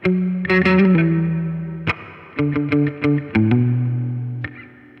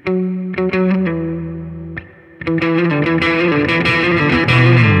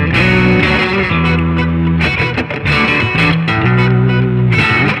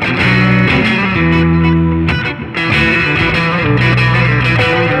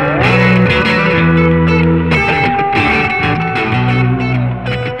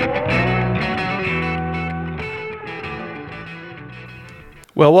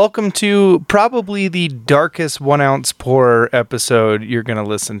Well, welcome to probably the darkest 1 ounce pour episode you're going to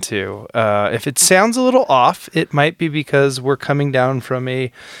listen to. If it sounds a little off, it might be because we're coming down from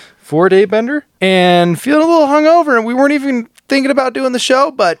a 4-day bender and feeling a little hungover, and we weren't even thinking about doing the show,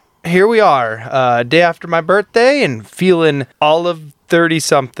 but here we are, day after my birthday and feeling all of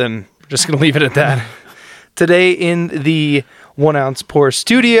 30-something. Just going to leave it at that. Today in the 1 ounce pour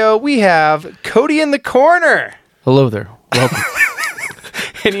studio, we have Cody in the corner. Hello there. Welcome.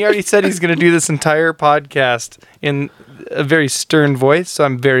 And he already said he's going to do this entire podcast in a very stern voice, so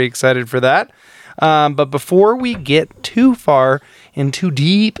I'm very excited for that. But before we get too far and too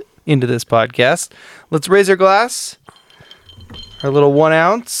deep into this podcast, let's raise our glass. Our little 1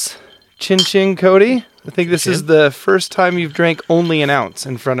 ounce. Chin chin, Cody. I think this is the first time you've drank only an ounce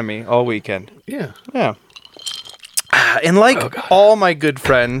in front of me all weekend. Yeah. Yeah. And like all my good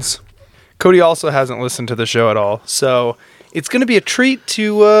friends, Cody also hasn't listened to the show at all, so it's going to be a treat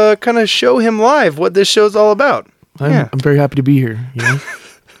to kind of show him live what this show's all about. I'm very happy to be here. You know?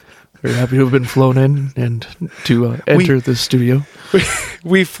 Very happy to have been flown in and to enter this studio.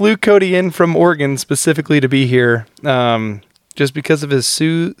 We flew Cody in from Oregon specifically to be here just because of his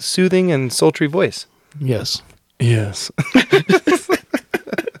soothing and sultry voice. Yes. Yes.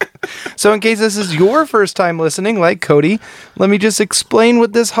 So in case this is your first time listening, like Cody, let me just explain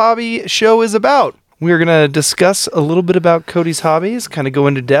what this hobby show is about. We're going to discuss a little bit about Cody's hobbies, kind of go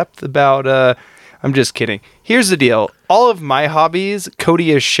into depth about, I'm just kidding. Here's the deal. All of my hobbies,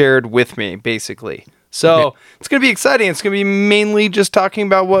 Cody has shared with me, basically. So It's going to be exciting. It's going to be mainly just talking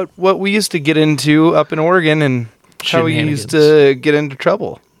about what we used to get into up in Oregon and how we used to get into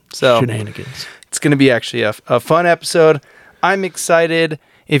trouble. So Shenanigans. It's going to be actually a fun episode. I'm excited.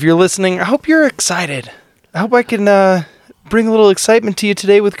 If you're listening, I hope you're excited. I hope I can bring a little excitement to you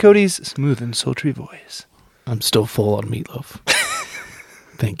today with Cody's smooth and sultry voice. I'm still full on meatloaf.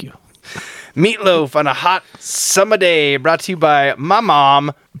 Thank you. Meatloaf on a hot summer day, brought to you by my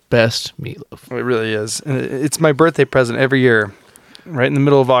mom. Best meatloaf. It really is. It's my birthday present every year, right in the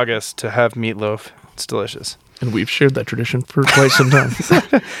middle of August, to have meatloaf. It's delicious. And we've shared that tradition for quite some time.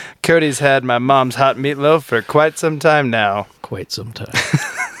 Cody's had my mom's hot meatloaf for quite some time now. Quite some time.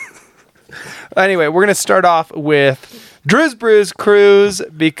 Anyway, we're going to start off with Drew's Brews Cruise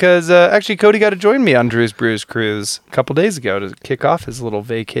because actually Cody got to join me on Drew's Brews Cruise a couple days ago to kick off his little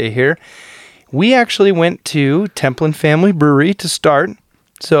vacay here. We actually went to Templin Family Brewery to start.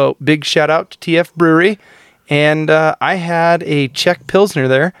 So big shout out to TF Brewery. And I had a Czech Pilsner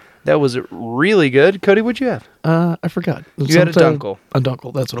there. That was really good. Cody, what'd you have? I forgot. You had a Dunkel. A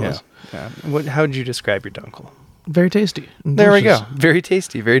Dunkel, that's what it was. Yeah. How would you describe your Dunkel? Very tasty. There we go. Very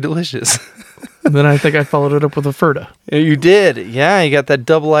tasty. Very delicious. And then I think I followed it up with a Ferda. You did. Yeah, you got that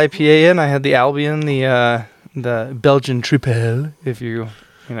double IPA in. I had the Albion, the Belgian Triple, if you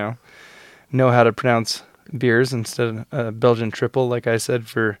know how to pronounce beers instead of Belgian Triple, like I said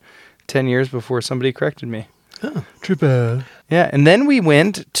for 10 years before somebody corrected me. Oh. Triple. Yeah, and then we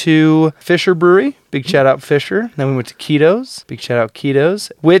went to Fisher Brewery. Big shout out Fisher. Then we went to Keto's. Big shout out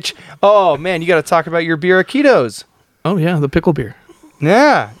Keto's. Which, oh man, you got to talk about your beer at Keto's. Oh yeah, the pickle beer.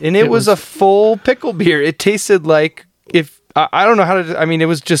 Yeah, and it was a full pickle beer. It tasted like I don't know how to. I mean,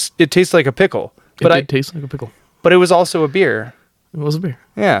 it tasted like a pickle. But it tastes like a pickle. But it was also a beer. It was a beer.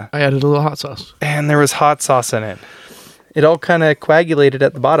 Yeah. I added a little hot sauce. And there was hot sauce in it. It all kind of coagulated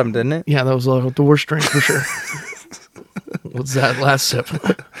at the bottom, didn't it? Yeah, that was the worst drink for sure. What's that last sip?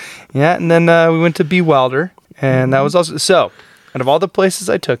 Yeah, and then we went to B. Wilder, and that was also... So, out of all the places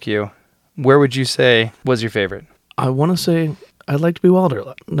I took you, where would you say was your favorite? I want to say I liked B. Wilder a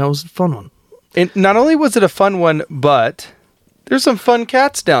lot. That was a fun one. And not only was it a fun one, but there's some fun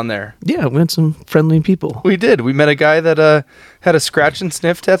cats down there. Yeah, we had some friendly people. We did. We met a guy that had a scratch and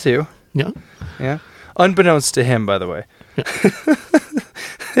sniff tattoo. Yeah. Yeah. Unbeknownst to him, by the way.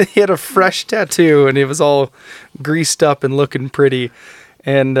 He had a fresh tattoo, and he was all greased up and looking pretty.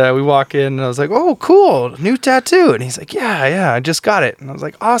 And we walk in, and I was like, "Oh, cool, new tattoo." And he's like, "Yeah, I just got it." And I was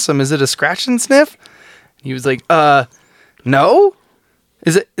like, "Awesome. Is it a scratch and sniff?" And he was like, "No.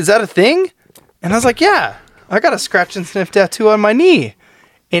 Is that a thing?" And I was like, "Yeah, I got a scratch and sniff tattoo on my knee."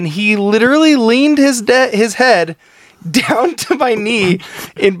 And he literally leaned his head down to my knee.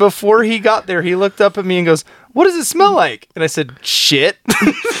 And before he got there, he looked up at me and goes, "What does it smell like?" And I said, "Shit."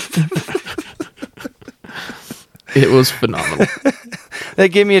 It was phenomenal. That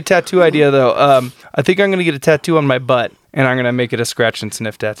gave me a tattoo idea, though. I think I'm going to get a tattoo on my butt, and I'm going to make it a scratch and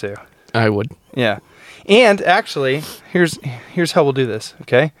sniff tattoo. I would. Yeah. And actually, here's how we'll do this,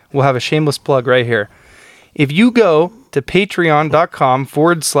 okay? We'll have a shameless plug right here. If you go to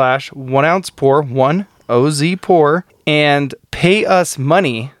patreon.com/1 ounce pour, 1 OZ pour, and pay us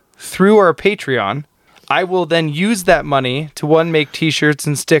money through our Patreon, I will then use that money to, one, make t-shirts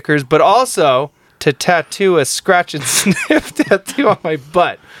and stickers, but also to tattoo a scratch and sniff tattoo on my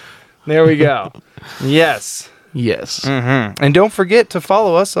butt. There we go. Yes. Yes. Mm-hmm. And don't forget to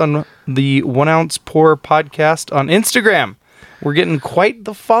follow us on the 1 Ounce Pour podcast on Instagram. We're getting quite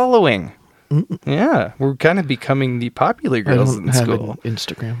the following. Yeah, we're kind of becoming the popular girls in school. I don't have an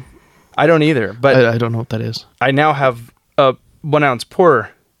Instagram. I don't either, but I don't know what that is. I now have a 1 Ounce Pour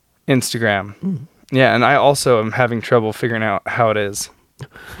Instagram. Yeah, and I also am having trouble figuring out how it is.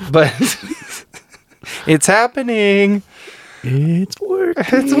 But it's happening. It's working.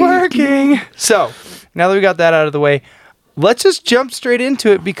 It's working. So, now that we got that out of the way, let's just jump straight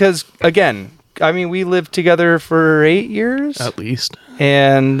into it because, again, I mean, we lived together for 8 years. At least.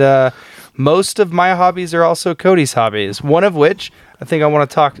 And most of my hobbies are also Cody's hobbies. One of which I think I want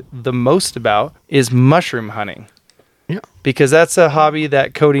to talk the most about is mushroom hunting. Yeah. Because that's a hobby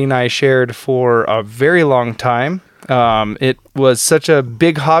that Cody and I shared for a very long time. It was such a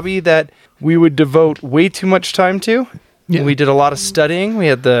big hobby that we would devote way too much time to. Yeah. We did a lot of studying. We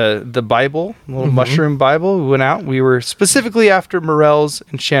had the Bible, a little mushroom Bible. We went out. We were specifically after morels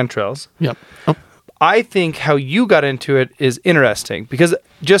and chanterelles. Yep. Oh. I think how you got into it is interesting because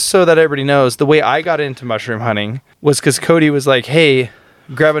just so that everybody knows, the way I got into mushroom hunting was because Cody was like, "Hey,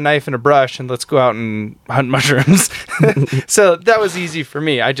 grab a knife and a brush and let's go out and hunt mushrooms." So that was easy for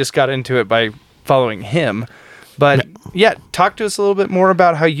me. I just got into it by following him. But yeah, talk to us a little bit more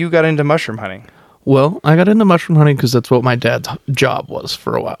about how you got into mushroom hunting. Well, I got into mushroom hunting because that's what my dad's job was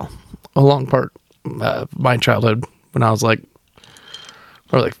for a while. A long part of my childhood when I was like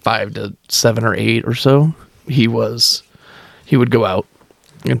 5 to 7 or 8 or so, he would go out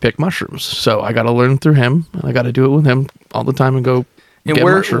and pick mushrooms. So I got to learn through him, and I got to do it with him all the time and go get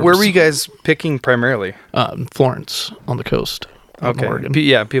mushrooms. Where were you guys picking primarily? Florence on the coast. Okay. Oregon.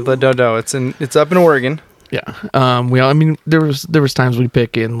 Yeah, people that don't know, it's up in Oregon. Yeah. There was times we'd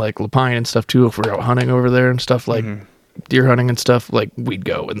pick in like Lapine and stuff too if we were out hunting over there and stuff like deer hunting and stuff. Like we'd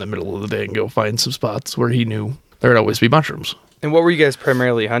go in the middle of the day and go find some spots where he knew there would always be mushrooms. And what were you guys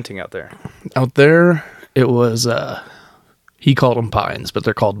primarily hunting out there? Out there, it was he called them pines, but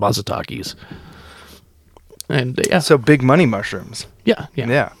they're called mazutakis. And yeah, so big money mushrooms. Yeah.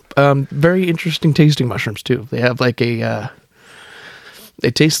 Very interesting tasting mushrooms too. They have like they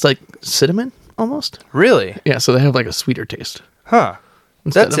taste like cinnamon. Almost. Really? Yeah, so they have like a sweeter taste. Huh.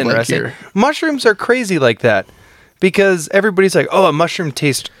 That's interesting. Like mushrooms are crazy like that because everybody's like, "Oh, a mushroom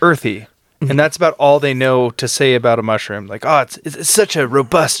tastes earthy." And that's about all they know to say about a mushroom. Like, "Oh, it's such a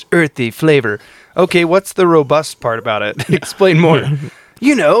robust, earthy flavor." Okay, what's the robust part about it? Explain more.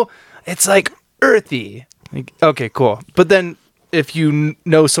 It's like earthy. Like, okay, cool. But then if you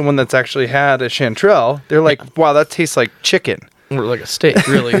know someone that's actually had a chanterelle, they're like, "Wow, that tastes like chicken." Or like a steak,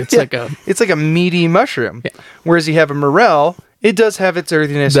 really. It's it's like a meaty mushroom. Yeah. Whereas you have a morel, it does have its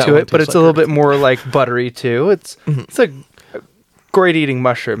earthiness to it, but it's like a little bit more like buttery too. It's a great eating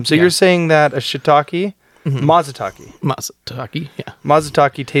mushroom. So you're saying that a shiitake, mazutake, yeah,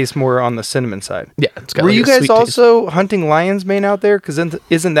 mazutake tastes more on the cinnamon side. Yeah, it's got. Were you guys also hunting lion's mane out there? Because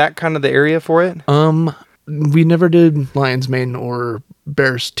isn't that kind of the area for it? We never did lion's mane or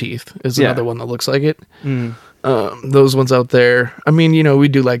bear's teeth. Is another one that looks like it. Those ones out there. I mean, we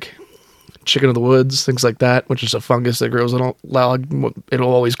do like chicken of the woods, things like that, which is a fungus that grows on a log.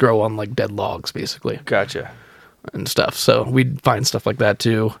 It'll always grow on like dead logs, basically. Gotcha. And stuff. So we'd find stuff like that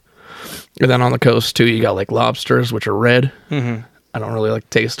too. And then on the coast too, you got like lobsters, which are red. I don't really like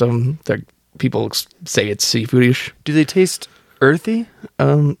to taste them. People say it's seafoodish. Do they taste earthy?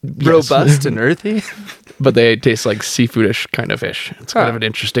 Robust and earthy? But they taste like seafoodish kind of fish. It's kind of an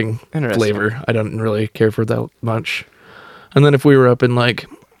interesting flavor. I don't really care for that much. And then if we were up in like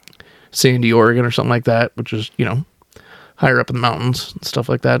Sandy, Oregon or something like that, which is, higher up in the mountains and stuff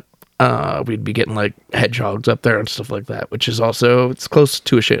like that, we'd be getting like hedgehogs up there and stuff like that, which is also, it's close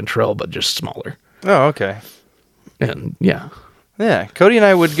to a chanterelle, but just smaller. Oh, okay. And yeah. Yeah, Cody and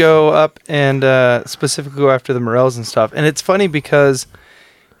I would go up and specifically go after the morels and stuff. And it's funny because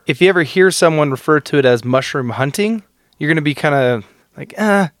if you ever hear someone refer to it as mushroom hunting, you're going to be kind of like,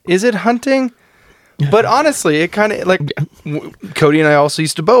 is it hunting? But honestly, it kind of like Cody and I also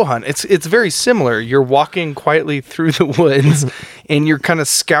used to bow hunt. It's very similar. You're walking quietly through the woods and you're kind of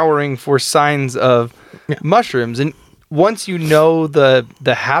scouring for signs of mushrooms. And once you know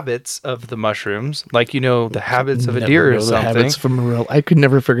the habits of the mushrooms, like the habits of a deer or something. The habits from a morel. I could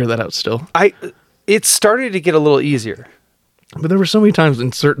never figure that out still. It started to get a little easier. But there were so many times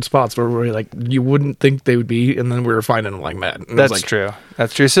in certain spots where we were like, you wouldn't think they would be, and then we were finding them like mad. That's true.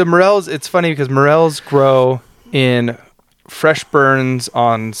 That's true. So morels, it's funny because morels grow in fresh burns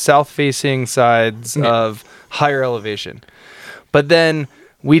on south-facing sides of higher elevation. But then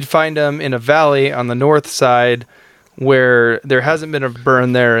we'd find them in a valley on the north side where there hasn't been a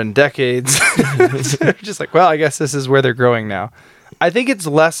burn there in decades. So just like, well, I guess this is where they're growing now. I think it's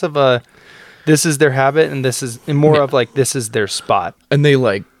less of a... this is their habit, and this is more of like this is their spot. And they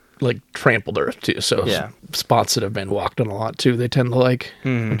like trampled earth too. So spots that have been walked on a lot too, they tend to like,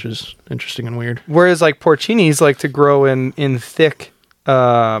 which is interesting and weird. Whereas like porcinis like to grow in thick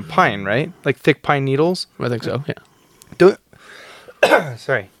pine, right? Like thick pine needles. I think so. Yeah.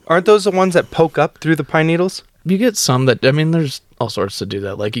 Sorry, aren't those the ones that poke up through the pine needles? You get some that there's all sorts to do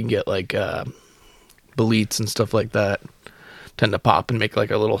that. Like you can get like boletes and stuff like that. Tend to pop and make like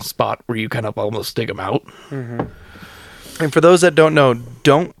a little spot where you kind of almost dig them out. Mm-hmm. And for those that don't know,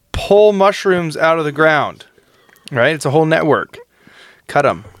 don't pull mushrooms out of the ground, right? It's a whole network. Cut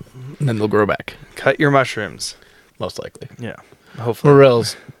them. And then they'll grow back. Cut your mushrooms. Most likely. Yeah. Hopefully.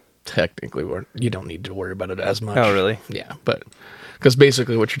 Morels, technically, you don't need to worry about it as much. Oh, really? Yeah. But because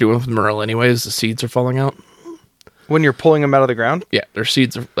basically what you're doing with morel anyway is the seeds are falling out. When you're pulling them out of the ground? Yeah, their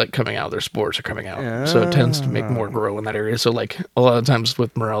seeds are like coming out, their spores are coming out. So it tends to make more grow in that area. So like a lot of times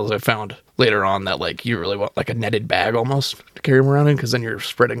with morels, I found later on that like you really want like a netted bag almost to carry them around in because then you're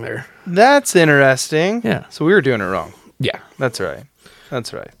spreading there. That's interesting. Yeah. So we were doing it wrong. Yeah. That's right.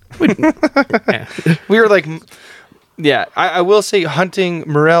 We were like, I will say hunting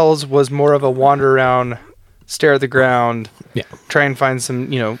morels was more of a wander around, stare at the ground, try and find some,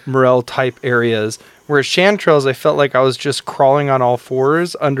 morel type areas. Whereas chanterelles, I felt like I was just crawling on all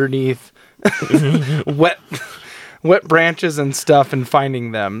fours underneath wet branches and stuff and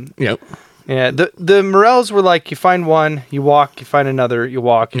finding them. Yep. Yeah. The morels were like, you find one, you walk, you find another, you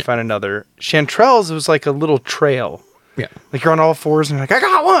walk, you find another. Chanterelles was like a little trail. Yeah. Like you're on all fours and you're like, I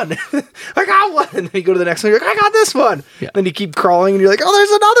got one. I got one. And then you go to the next one, you're like, I got this one. Yeah. Then you keep crawling and you're like, oh, there's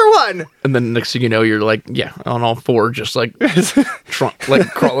another one. And then next thing you know, you're like, on all four, just like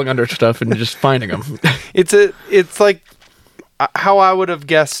crawling under stuff and just finding them. It's like how I would have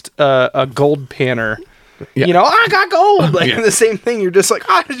guessed a gold panner. Yeah. I got gold. Like the same thing. You're just like,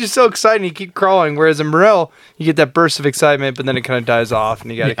 you're just so excited and you keep crawling. Whereas in morel, you get that burst of excitement, but then it kind of dies off and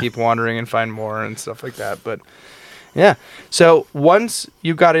you got to keep wandering and find more and stuff like that. But yeah. So once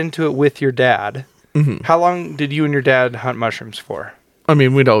you got into it with your dad, how long did you and your dad hunt mushrooms for? I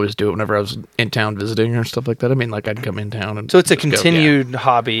mean, we'd always do it whenever I was in town visiting or stuff like that. I mean, like I'd come in town and so it's a continued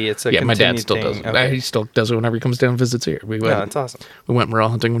hobby. It's a my dad still thing. does it. Okay. He still does it whenever he comes down and visits here. That's awesome. We went morel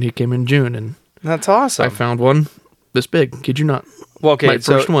hunting when he came in June, and that's awesome. I found one this big. Kid you not? Well, okay, my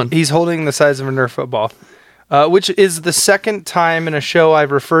first one. He's holding the size of a Nerf football. Which is the second time in a show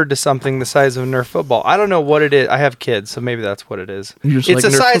I've referred to something the size of a Nerf football. I don't know what it is. I have kids, so maybe that's what it is. It's like the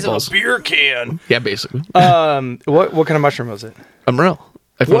Nerf size footballs. Of a beer can. Yeah, basically. What kind of mushroom was it? A morel.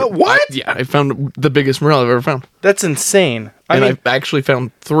 What? I found the biggest morel I've ever found. That's insane. I actually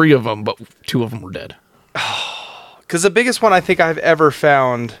found 3 of them, but 2 of them were dead. Because the biggest one I think I've ever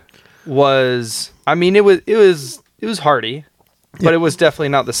found was, it was hardy, but it was definitely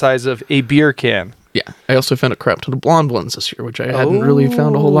not the size of a beer can. Yeah, I also found a crap ton of blonde ones this year, which I hadn't really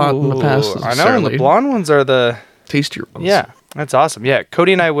found a whole lot in the past. I know, and the blonde ones are the tastier ones. Yeah, that's awesome. Yeah,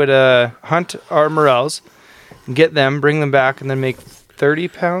 Cody and I would hunt our morels, get them, bring them back, and then make 30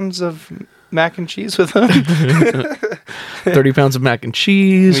 pounds of mac and cheese with them. 30 pounds of mac and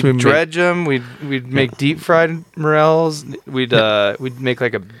cheese. We'd dredge them. We'd make deep fried morels. We'd make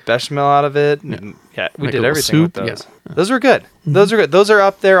like a bechamel out of it. And, we did everything with those. Yeah. Those were good. Those are good. Those are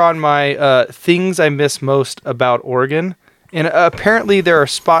up there on my things I miss most about Oregon. And apparently there are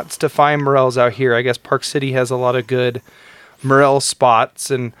spots to find morels out here. I guess Park City has a lot of good morel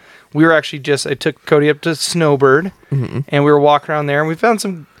spots. And we were actually I took Cody up to Snowbird, and we were walking around there, and we found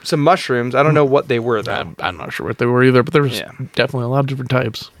some mushrooms. I don't know what they were, though. I'm not sure what they were either, but there was definitely a lot of different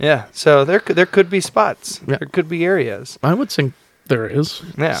types. Yeah, so there could be spots. Yeah. There could be areas. I would think there is.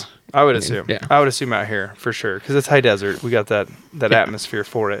 Yeah, I would assume. Yeah. I would assume out here, for sure, because it's high desert. We got that atmosphere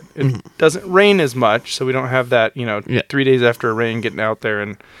for it. It doesn't rain as much, so we don't have that, 3 days after a rain getting out there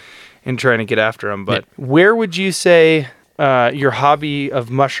and trying to get after them. But where would you say your hobby of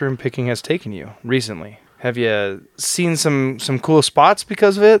mushroom picking has taken you recently. Have you seen some cool spots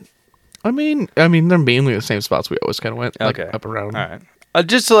because of it? I mean, they're mainly the same spots we always kind of went, like up around. All right.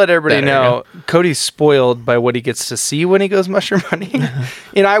 Just to let everybody know, Cody's spoiled by what he gets to see when he goes mushroom hunting,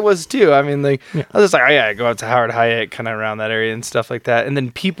 and I was too. I mean, I was just like, oh yeah, I go out to Howard Hyatt, kind of around that area and stuff like that, and then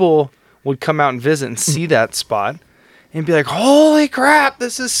people would come out and visit and see that spot and be like, holy crap,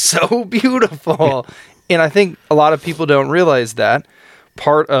 this is so beautiful. And I think a lot of people don't realize that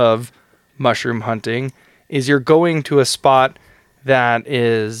part of mushroom hunting is you're going to a spot that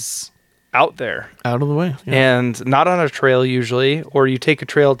is out there, out of the way, and not on a trail usually, or you take a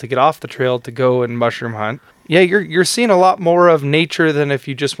trail to get off the trail to go and mushroom hunt. Yeah, you're seeing a lot more of nature than if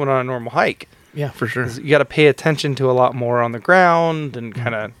you just went on a normal hike. Yeah, for sure. You got to pay attention to a lot more on the ground and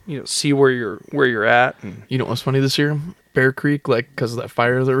kind of see where you're at. And you know what's funny this year? Bear Creek, because of that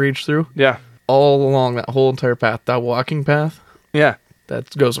fire that raged through. Yeah, all along that whole entire path, that walking path. Yeah, that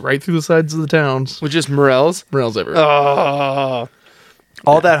goes right through the sides of the towns with just morels everywhere. Oh.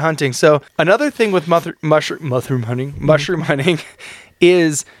 All that hunting. So another thing with mushroom hunting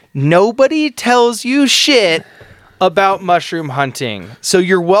is nobody tells you shit about mushroom hunting. So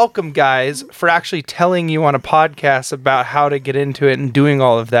you're welcome, guys, for actually telling you on a podcast about how to get into it and doing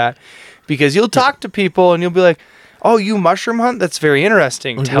all of that, because you'll talk to people and you'll be like, oh, you mushroom hunt? That's very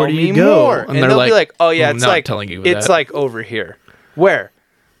interesting. Like, tell me more. And they'll be like, oh yeah, it's like telling you it's like over here. Where?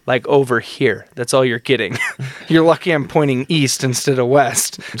 Like over here. That's all you're getting. You're lucky I'm pointing east instead of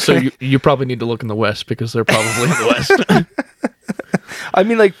west. So you probably need to look in the west because they're probably in the west. I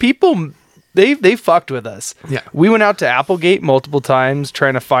mean, like, people, they fucked with us. Yeah. We went out to Applegate multiple times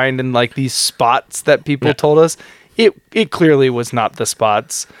trying to find in like these spots that people told us. It clearly was not the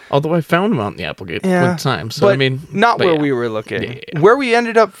spots. Although I found them out in the Applegate one time. So but not where we were looking. Yeah. Where we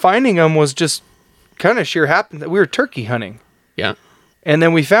ended up finding them was just kind of sheer happen that we were turkey hunting. Yeah. And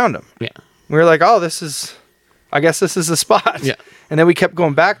then we found them. Yeah. We were like, oh, I guess this is the spot. Yeah. And then we kept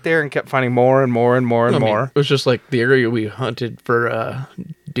going back there and kept finding more and more and more and more. It was just like the area we hunted for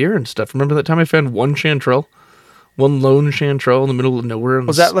deer and stuff. Remember that time I found one lone chanterelle in the middle of nowhere?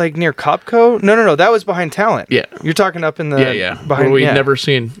 Was that like near Copco? No. That was behind Talent. Yeah. You're talking up in the... Yeah. Behind, where we'd never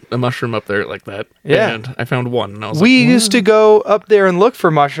seen a mushroom up there like that. Yeah. And I found one. And I was we used to go up there and look for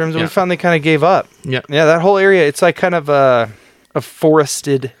mushrooms, and we found they kind of gave up. Yeah. Yeah, that whole area, it's like kind of a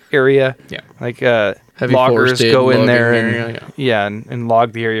forested area. Yeah. Like heavy loggers go in there and and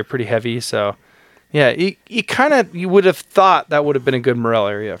log the area pretty heavy. So yeah, you would have thought that would have been a good morel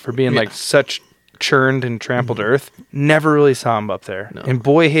area for being like such churned and trampled earth. Never really saw them up there. No. And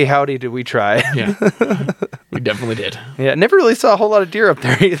boy, hey howdy, did we try. Yeah. We definitely did. Yeah, never really saw a whole lot of deer up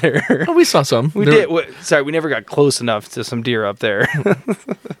there either. Oh, we saw some. We did. Sorry, we never got close enough to some deer up there.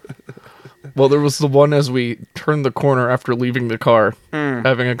 Well, there was the one as we turned the corner after leaving the car,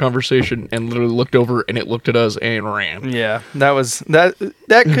 having a conversation, and literally looked over, and it looked at us and ran. Yeah,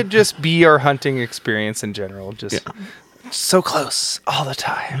 that could just be our hunting experience in general. Just so close all the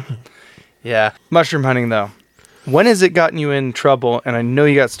time. Yeah. Mushroom hunting, though. When has it gotten you in trouble? And I know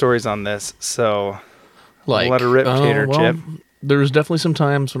you got stories on this, so let her rip, Tater Chip. There was definitely some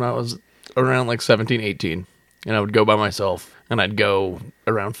times when I was around like 17, 18, and I would go by myself. And I'd go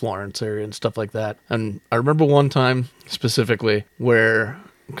around Florence area and stuff like that. And I remember one time specifically where,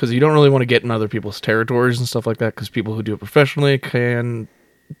 because you don't really want to get in other people's territories and stuff like that, because people who do it professionally tend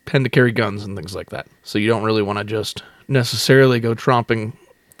to carry guns and things like that. So you don't really want to just necessarily go tromping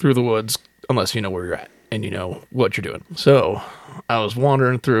through the woods unless you know where you're at and you know what you're doing. So I was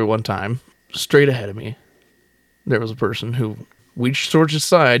wandering through one time. Straight ahead of me, there was a person who reached towards his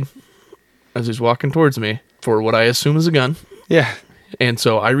side as he's walking towards me for what I assume is a gun. Yeah. And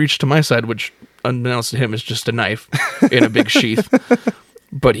so I reached to my side, which unbeknownst to him is just a knife in a big sheath.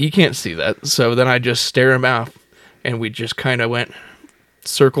 But he can't see that. So then I just stare him out, and we just kind of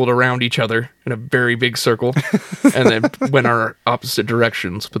circled around each other in a very big circle, and then went our opposite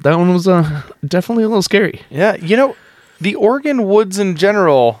directions. But that one was definitely a little scary. Yeah. The Oregon woods in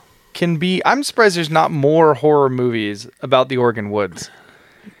general can be... I'm surprised there's not more horror movies about the Oregon woods.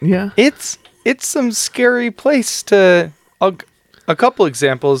 Yeah. It's some scary place to... A couple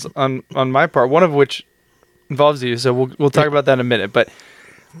examples on my part, one of which involves you, so we'll talk about that in a minute. But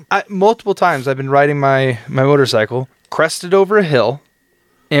multiple times I've been riding my motorcycle, crested over a hill,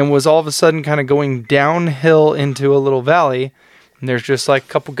 and was all of a sudden kind of going downhill into a little valley, and there's just like a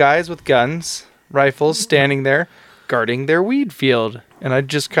couple guys with guns, rifles, standing there, guarding their weed field. And I'd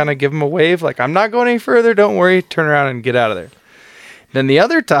just kind of give them a wave, like, I'm not going any further, don't worry, turn around and get out of there. Then the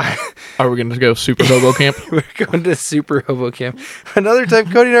other time... Are we going to go super hobo camp? We're going to super hobo camp. Another time,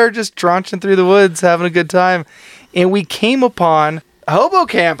 Cody and I are just traunching through the woods, having a good time. and we came upon a hobo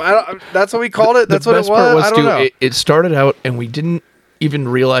camp. That's what we called it. That's what it was. I don't know. It started out, and we didn't even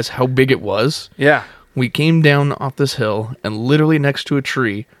realize how big it was. Yeah. We came down off this hill, and literally next to a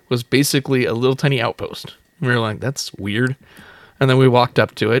tree was basically a little tiny outpost. We were like, that's weird. And then we walked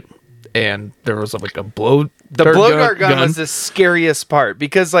up to it, and there was like a blow dart gun was the scariest part,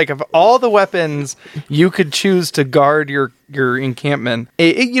 because like of all the weapons you could choose to guard your encampment,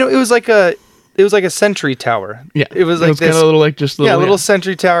 it was like a sentry tower. Yeah, it was like kind of a little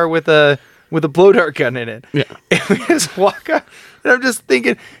sentry tower with a blow dart gun in it. Yeah, and we just walk up, and I'm just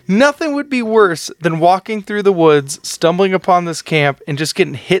thinking nothing would be worse than walking through the woods, stumbling upon this camp, and just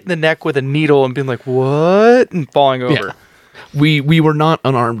getting hit in the neck with a needle and being like, "What?" and falling over. Yeah. We were not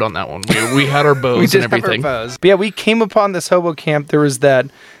unarmed on that one. We had our bows and everything. But yeah, we came upon this hobo camp. There was that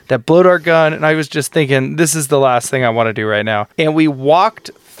blow dart gun, and I was just thinking, this is the last thing I want to do right now. And we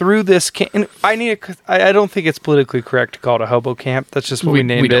walked through this camp. And I don't think it's politically correct to call it a hobo camp. That's just what we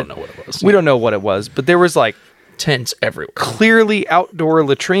named it. We don't know what it was. We don't know what it was, but there was like tents everywhere. Clearly outdoor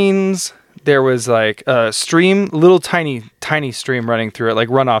latrines. There was like a stream, little tiny stream running through it, like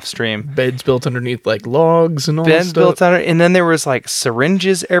runoff stream. Beds built underneath like logs and all that stuff. Built under, and then there was like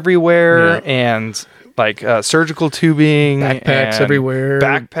syringes everywhere and like surgical tubing. Backpacks everywhere.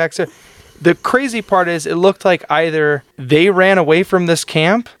 The crazy part is it looked like either they ran away from this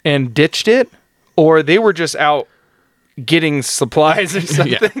camp and ditched it, or they were just out getting supplies or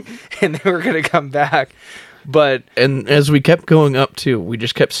something and they were going to come back. And as we kept going up too, we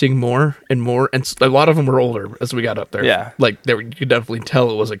just kept seeing more and more, and a lot of them were older as we got up there. Yeah, like you could definitely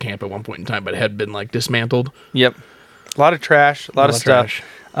tell it was a camp at one point in time, but it had been like dismantled. Yep, a lot of trash, a lot of stuff.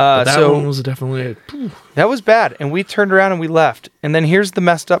 That one was definitely that was bad, and we turned around and we left. And then here's the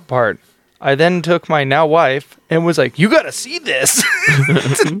messed up part. I then took my now wife and was like, "You got to see this."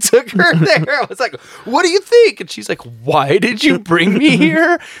 Took her there. I was like, "What do you think?" And she's like, "Why did you bring me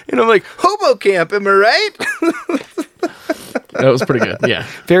here?" And I'm like, "Hobo camp, am I right?" That was pretty good. Yeah,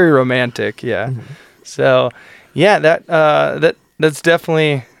 very romantic. Yeah. Mm-hmm. So, yeah, that's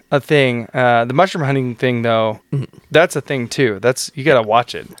definitely a thing. The mushroom hunting thing, though, that's a thing too. You got to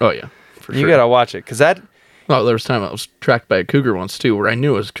watch it. Oh yeah, for sure. You got to watch it because that. Oh, there was time I was tracked by a cougar once too, where I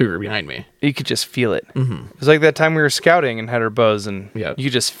knew it was a cougar behind me. You could just feel it. Mm-hmm. It was like that time we were scouting and had our bows, and you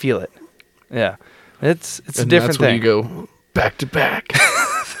just feel it. Yeah, it's a different thing. When you go back to back.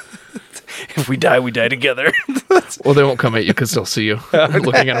 If we die, we die together. Well, they won't come at you because they'll see you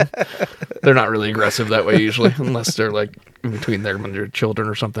looking at them. They're not really aggressive that way usually, unless they're like in between them and their children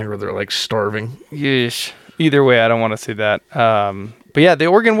or something, or they're like starving. Yeesh. Either way, I don't want to see that. But yeah, the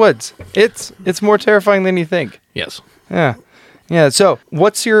Oregon woods. It's more terrifying than you think. Yes. Yeah. Yeah. So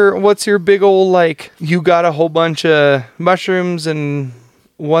what's your big old, like, you got a whole bunch of mushrooms and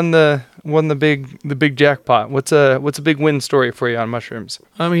won the big jackpot? What's a big win story for you on mushrooms?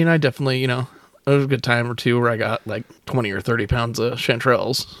 I mean, I definitely, there was a good time or two where I got like 20 or 30 pounds of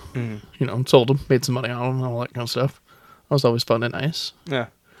chanterelles. Mm-hmm. Sold them, made some money on them, all that kind of stuff. That was always fun and nice. Yeah.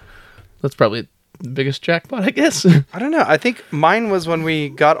 That's probably the biggest jackpot, I guess. I don't know. I think mine was when we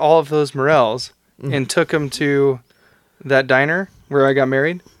got all of those morels and took them to that diner where I got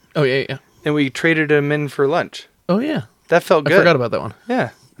married. Oh, yeah. And we traded them in for lunch. Oh, yeah. That felt good. I forgot about that one. Yeah.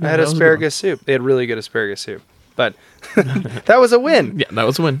 I had asparagus soup. They had really good asparagus soup. But that was a win. Yeah, that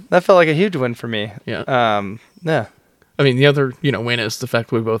was a win. That felt like a huge win for me. Yeah. Yeah. I mean, the other, win is the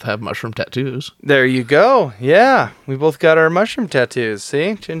fact we both have mushroom tattoos. There you go. Yeah. We both got our mushroom tattoos.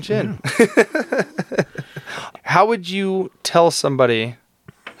 See? Chin chin. Yeah. How would you tell somebody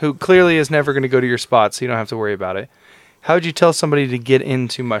who clearly is never going to go to your spot, so you don't have to worry about it? How would you tell somebody to get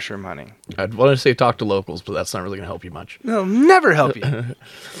into mushroom hunting? I'd want to say talk to locals, but that's not really going to help you much. It'll never help you.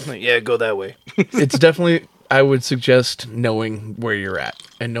 Yeah, go that way. It's definitely, I would suggest knowing where you're at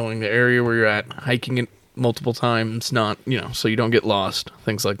and knowing the area where you're at, hiking it multiple times, not, so you don't get lost,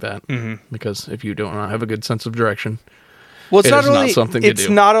 things like that. Mm-hmm. Because if you don't have a good sense of direction, it's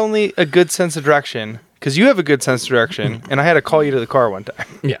not only a good sense of direction, because you have a good sense of direction, and I had to call you to the car one time.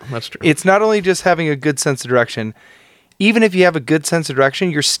 Yeah, that's true. It's not only just having a good sense of direction. Even if you have a good sense of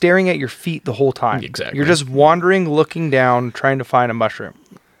direction, you're staring at your feet the whole time. Exactly. You're just wandering, looking down, trying to find a mushroom.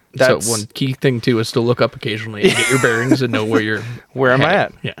 So one key thing, too, is to look up occasionally and get your bearings and know where you're Where am I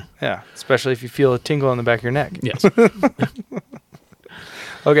at? Yeah. Yeah. Especially if you feel a tingle on the back of your neck. Yes.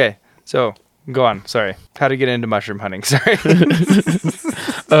 Okay. So, go on. Sorry. How to get into mushroom hunting. Sorry.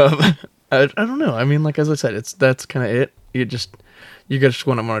 I don't know. I mean, like, as I said, that's kind of it. You just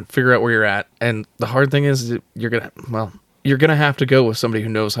want to figure out where you're at. And the hard thing is you're going to have to go with somebody who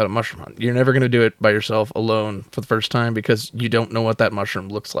knows how to mushroom hunt. You're never going to do it by yourself alone for the first time because you don't know what that mushroom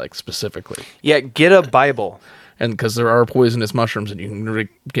looks like specifically. Yeah, get a Bible. And because there are poisonous mushrooms, and you can really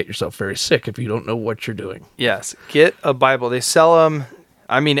get yourself very sick if you don't know what you're doing. Yes. Get a Bible. They sell them.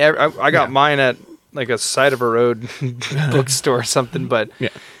 I mean, I got mine at like a side of a road bookstore or something, but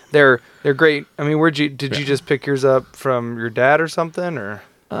they're great. I mean, did you just pick yours up from your dad or something, or?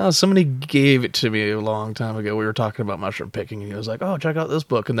 Somebody gave it to me a long time ago. We were talking about mushroom picking, and he was like, "Oh, check out this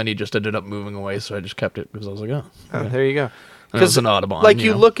book," and then he just ended up moving away, so I just kept it because I was like, "Oh, there you go." Because an Audubon, like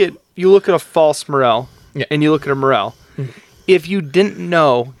you look at a false morel, and you look at a morel. If you didn't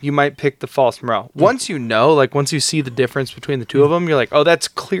know, you might pick the false morel. Once you know, like once you see the difference between the two of them, you're like, "Oh, that's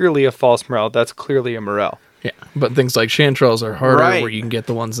clearly a false morel. That's clearly a morel." Yeah, but things like chanterelles are harder, where you can get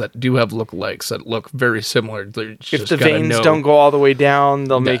the ones that do have lookalikes that look very similar. If the veins don't go all the way down,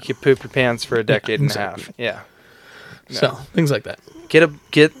 they'll make you poop your pants for a decade and a half. Yeah. No. So things like that.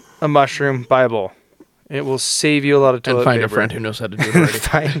 Get a mushroom Bible. It will save you a lot of toilet paper. And find paper. a friend who knows how to do it already.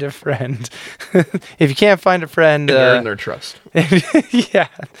 Find a friend. If you can't find a friend, earn their trust. Yeah,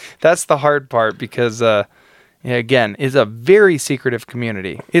 that's the hard part because. Again, is a very secretive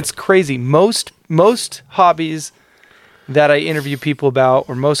community. It's crazy. Most hobbies that I interview people about,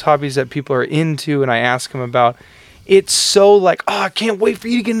 or most hobbies that people are into and I ask them about, it's so like, oh, I can't wait for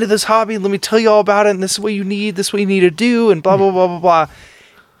you to get into this hobby. Let me tell you all about it, and this is what you need, this is what you need to do, and blah, blah, blah, blah, blah.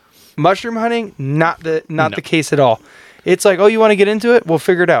 Mushroom hunting, not the case at all. It's like, oh, you want to get into it? Well,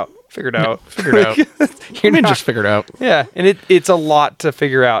 figure it out. Figure it out. Just figure it out. Yeah, and it's a lot to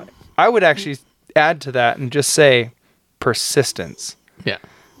figure out. I would actually add to that and just say persistence. Yeah.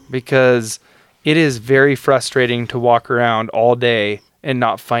 Because it is very frustrating to walk around all day and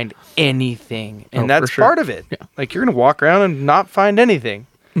not find anything. And that's part of it. Yeah. Like you're going to walk around and not find anything.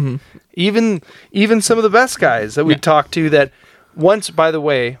 Mm-hmm. Even some of the best guys that we talk to that once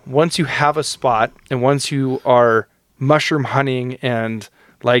you have a spot and once you are mushroom hunting and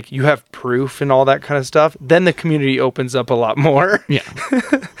like you have proof and all that kind of stuff, then the community opens up a lot more. Yeah.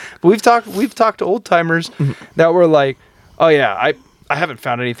 We've talked to old timers that were like, oh yeah, I haven't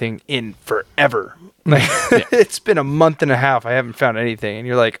found anything in forever. Like it's been a month and a half. I haven't found anything. And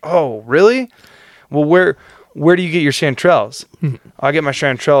you're like, oh really? Well, where do you get your chanterelles? I get my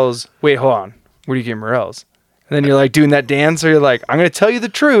chanterelles. Wait, hold on. Where do you get your morels? And then you're like doing that dance. So you're like, I'm going to tell you the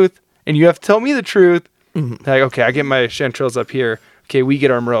truth and you have to tell me the truth. Like, okay, I get my chanterelles up here. Okay, we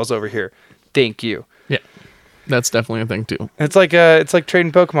get our morels over here. Thank you. Yeah, that's definitely a thing too. It's like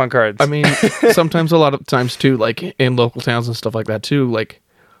trading Pokemon cards. I mean, sometimes a lot of times too, like in local towns and stuff like that too. Like,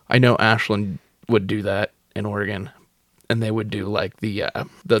 I know Ashland would do that in Oregon, and they would do like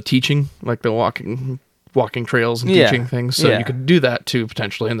the teaching, like the walking trails and teaching things. So you could do that too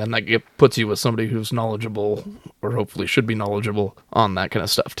potentially, and then like it puts you with somebody who's knowledgeable, or hopefully should be knowledgeable on that kind of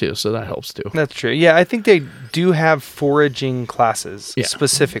stuff too. So that helps too. That's true. Yeah, I think they do have foraging classes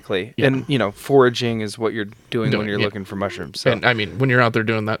specifically, and foraging is what you're doing when you're looking for mushrooms. So. And I mean, when you're out there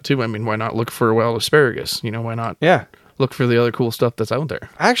doing that too, I mean, why not look for wild asparagus? Why not? Yeah. Look for the other cool stuff that's out there.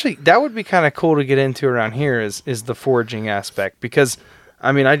 Actually, that would be kind of cool to get into around here is the foraging aspect because.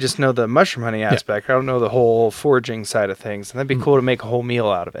 I mean, I just know the mushroom hunting aspect. I don't know the whole foraging side of things. And that'd be cool to make a whole meal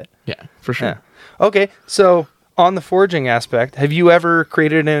out of it. Yeah, for sure. Yeah. Okay, so on the foraging aspect, have you ever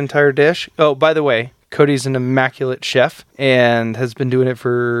created an entire dish? Oh, by the way, Cody's an immaculate chef and has been doing it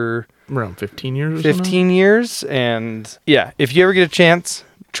for... around 15 years 15 years. And yeah, if you ever get a chance,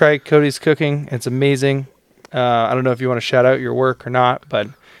 try Cody's cooking. It's amazing. I don't know if you want to shout out your work or not, but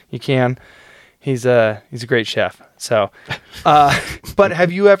you can. He's a great chef. So, but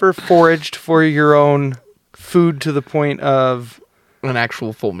have you ever foraged for your own food to the point of an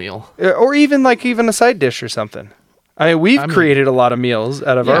actual full meal, or even a side dish or something? I mean, we've created a lot of meals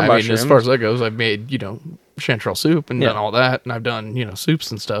out of our mushrooms. Mean, as far as that goes, I've made chanterelle soup and done all that, and I've done soups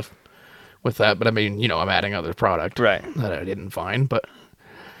and stuff with that. But I mean, I'm adding other product that I didn't find, but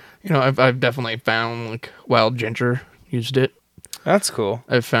I've definitely found like wild ginger, used it. That's cool.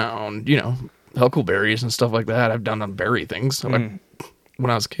 I've found huckleberries and stuff like that. I've done berry things. When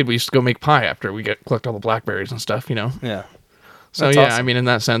I was a kid, we used to go make pie after we collect all the blackberries and stuff, Yeah. So that's awesome. I mean, in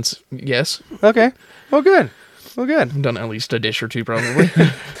that sense, yes. Okay. Well, good. I've done at least a dish or two probably.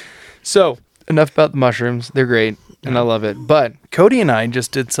 So, enough about the mushrooms. They're great, and I love it. But Cody and I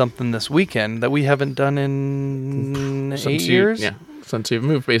just did something this weekend that we haven't done in 8 years. Yeah, since you've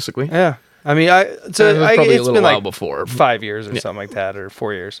moved, basically. Yeah. I mean, it's been like before 5 years or something like that, or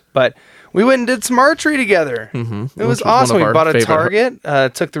 4 years. But we went and did some archery together. Mm-hmm. It was awesome. We bought a target,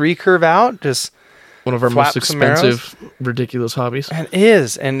 took the recurve out, just one of our most expensive, ridiculous hobbies. And it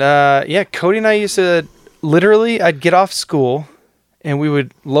is. And Cody and I used to literally, I'd get off school and we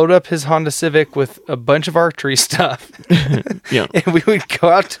would load up his Honda Civic with a bunch of archery stuff. And we would go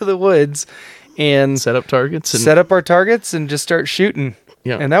out to the woods and set up targets and set up our targets and just start shooting.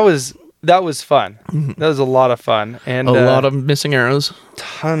 Yeah. And that was fun. Mm-hmm. That was a lot of fun. And a lot of missing arrows.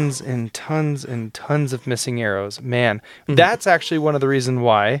 Tons and tons and tons of missing arrows. Man, that's actually one of the reasons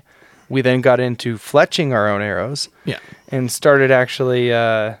why we then got into fletching our own arrows. Yeah. And started actually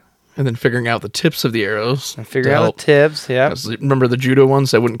and then figuring out the tips of the arrows. And figuring out the tips, yeah. Remember the judo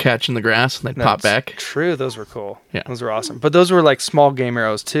ones that wouldn't catch in the grass and they'd pop back? True, those were cool. Yeah. Those were awesome. But those were like small game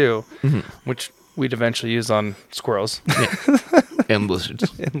arrows too, which we'd eventually use on squirrels. Yeah. And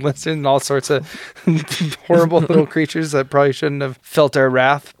lizards. And all sorts of horrible little creatures that probably shouldn't have felt our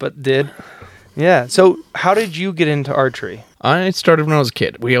wrath, but did. Yeah. So how did you get into archery? I started when I was a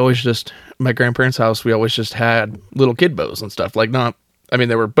kid. We always just, my grandparents' house, we always just had little kid bows and stuff. Like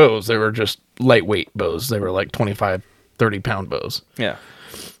they were bows. They were just lightweight bows. They were like 25, 30-pound bows. Yeah.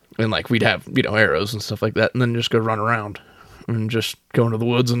 And like we'd have, arrows and stuff like that, and then just go run around and just go into the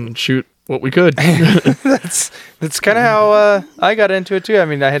woods and shoot what we could. That's kind of how I got into it too. I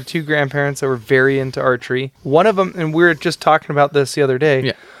mean, I had two grandparents that were very into archery. One of them, and we were just talking about this the other day.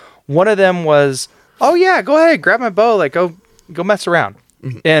 Yeah. One of them was, "Oh yeah, go ahead, grab my bow, like go mess around."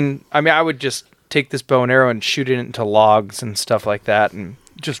 Mm-hmm. And I mean, I would just take this bow and arrow and shoot it into logs and stuff like that and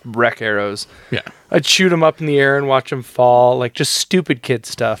just wreck arrows. Yeah. I'd shoot them up in the air and watch them fall, like just stupid kid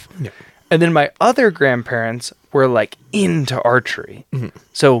stuff. Yeah. And then my other grandparents were like into archery. Mm-hmm.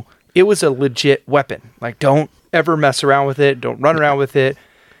 So it was a legit weapon. Like, don't ever mess around with it. Don't run around with it.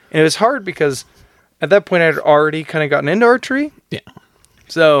 And it was hard because at that point I'd already kind of gotten into archery. Yeah.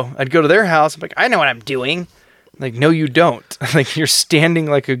 So I'd go to their house. I'm like, I know what I'm doing. Like, no, you don't. Like, you're standing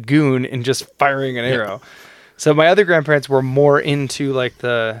like a goon and just firing an arrow. So my other grandparents were more into like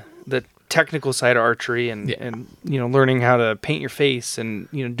the technical side of archery and learning how to paint your face and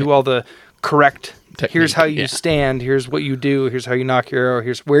do all the correct technique. Here's how you stand. Here's what you do. Here's how you knock your arrow.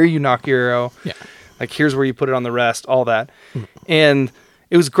 Here's where you knock your arrow. Yeah. Like, here's where you put it on the rest. All that. And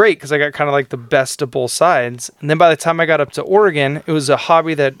it was great because I got kind of like the best of both sides. And then by the time I got up to Oregon, it was a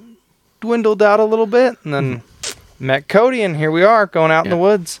hobby that dwindled out a little bit, and then met Cody, and here we are going out in the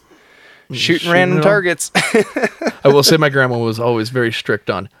woods, shooting random targets. I will say my grandma was always very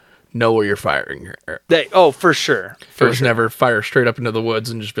strict on know where you're firing your arrow. For sure. Never fire straight up into the woods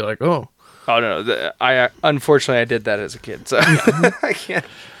and just be like, oh. Oh no! Unfortunately I did that as a kid, so I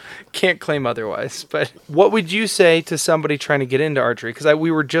can't claim otherwise. But what would you say to somebody trying to get into archery? Because we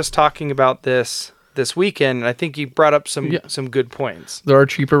were just talking about this weekend, and I think you brought up some good points. There are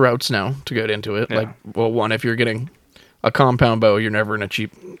cheaper routes now to get into it. Yeah. Like, well, one, if you're getting a compound bow, you're never in a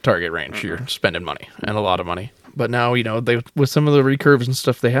cheap target range. Mm-hmm. You're spending money, and a lot of money. But now, they with some of the recurves and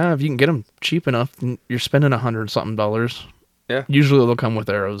stuff they have, you can get them cheap enough. You're spending $100-something. Yeah. Usually they'll come with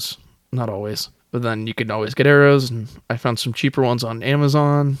arrows. Not always. But then you can always get arrows, and I found some cheaper ones on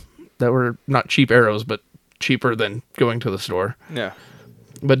Amazon that were not cheap arrows, but cheaper than going to the store. Yeah.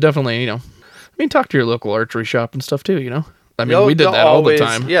 But definitely, talk to your local archery shop and stuff too, I mean, we did that all the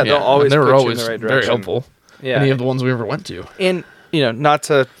time. Yeah, they'll always they were put always you in the right very direction. helpful. Yeah. Any of the ones we ever went to. And, not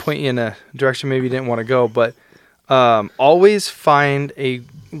to point you in a direction maybe you didn't want to go, but always find a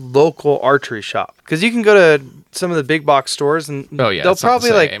local archery shop. Because you can go to some of the big box stores and they'll probably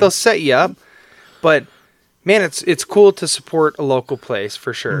they'll set you up. But man, it's cool to support a local place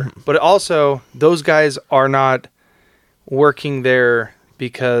for sure. Mm-hmm. But also, those guys are not working there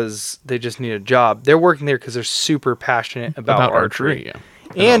because they just need a job. They're working there because they're super passionate about archery. Yeah.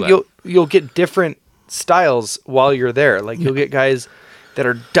 And you'll get different styles while you're there. Like you'll get guys that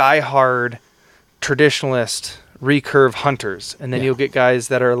are diehard traditionalist recurve hunters, and then you'll get guys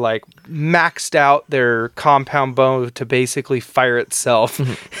that are like maxed out their compound bow to basically fire itself.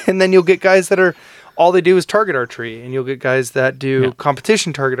 Mm-hmm. And then you'll get guys that are all they do is target archery, and you'll get guys that do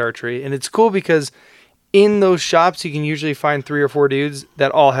competition target archery. And it's cool because in those shops, you can usually find 3 or 4 dudes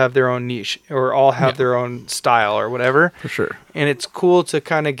that all have their own niche or all have their own style or whatever. For sure. And it's cool to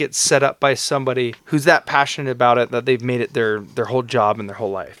kind of get set up by somebody who's that passionate about it that they've made it their whole job and their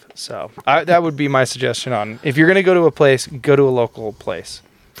whole life. So that would be my suggestion on if you're going to go to a place, go to a local place.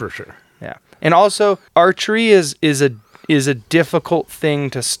 For sure. Yeah. And also, archery is a difficult thing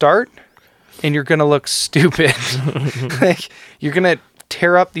to start, and you're going to look stupid. Like, you're going to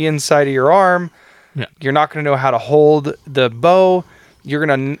tear up the inside of your arm. Yeah. You're not going to know how to hold the bow. You're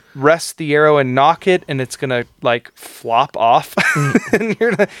going to rest the arrow and knock it, and it's going to like flop off.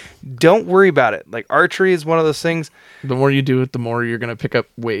 And don't worry about it. Like, archery is one of those things. The more you do it, the more you're going to pick up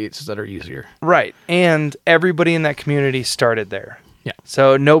weights that are easier. Right. And everybody in that community started there. Yeah.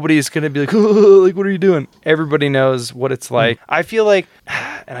 So nobody's going to be like, oh, like, what are you doing? Everybody knows what it's like. I feel like,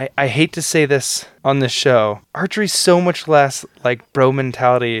 and I hate to say this on this show, archery's so much less like bro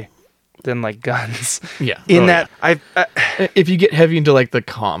mentality than like guns. Yeah. If you get heavy into like the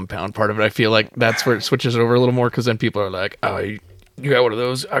compound part of it, I feel like that's where it switches over a little more, because then people are like, oh, you got one of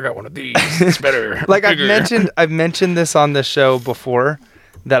those, I got one of these. It's better. Like I've mentioned this on the show before,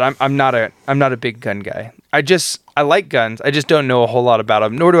 that I'm not a big gun guy. I like guns. I just don't know a whole lot about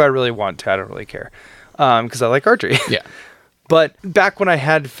them, nor do I really want to. I don't really care, because I like archery. Yeah. But back when I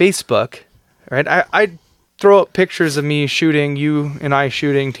had Facebook, right, I'd throw up pictures of me shooting, you and I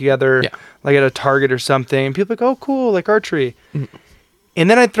shooting together, like at a target or something, and people like, oh, cool, like archery. Mm-hmm. And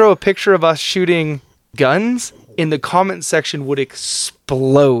then I'd throw a picture of us shooting guns, and the comment section would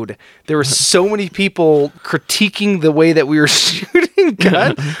explode. There were so many people critiquing the way that we were shooting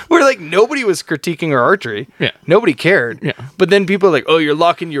guns. Where like nobody was critiquing our archery. Yeah. Nobody cared. Yeah. But then people are like, oh, you're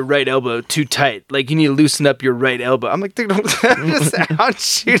locking your right elbow too tight. Like you need to loosen up your right elbow. I'm like, dude, I'm just out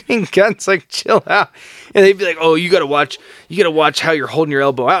shooting guns. Like chill out. And they'd be like, oh, you gotta watch how you're holding your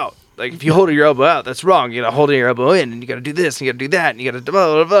elbow out. Like, if you hold your elbow out, that's wrong. You gotta hold your elbow in, and you gotta do this, and you gotta do that, and you gotta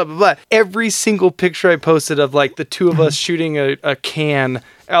blah, blah, blah, blah, blah. Every single picture I posted of, like, the two of us shooting a can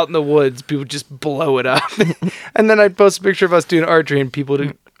out in the woods, people just blow it up. And then I'd post a picture of us doing archery, and people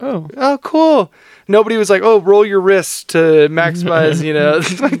would, oh, cool. Nobody was like, oh, roll your wrists to maximize, you know.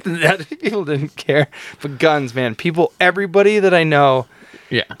 Like that. People didn't care. But guns, man. Everybody that I know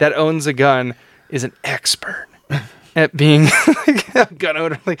that owns a gun is an expert at being a gun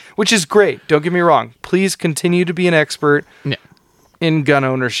owner, which is great. Don't get me wrong. Please continue to be an expert in gun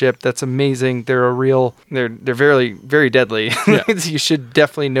ownership. That's amazing. They're very, very deadly. Yeah. You should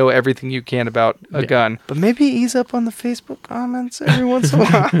definitely know everything you can about a gun. But maybe ease up on the Facebook comments every once in a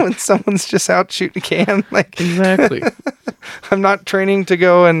while when someone's just out shooting a can. Like exactly. I'm not training to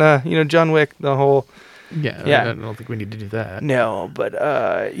go and John Wick the whole. Yeah. I don't think we need to do that. No, but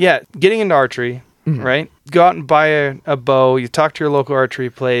getting into archery. Mm-hmm. Right? Go out and buy a bow. You talk to your local archery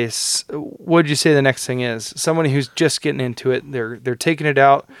place. What would you say the next thing is? Someone who's just getting into it. They're taking it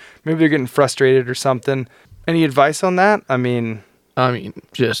out. Maybe they're getting frustrated or something. Any advice on that? I mean,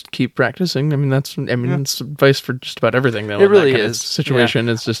 just keep practicing. It's advice for just about everything. Though, it really is. Situation.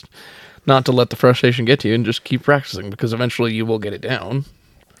 It's just not to let the frustration get to you, and just keep practicing, because eventually you will get it down.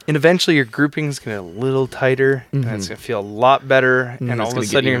 And eventually your grouping is going to get a little tighter, and it's going to feel a lot better. And all of a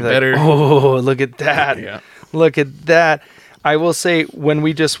sudden you're like, oh, look at that. Yeah. Look at that. I will say, when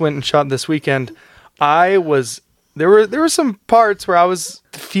we just went and shot this weekend, there were some parts where I was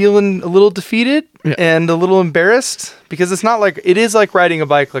feeling a little defeated and a little embarrassed, because it is like riding a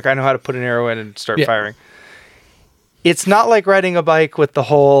bike. Like, I know how to put an arrow in and start firing. It's not like riding a bike with the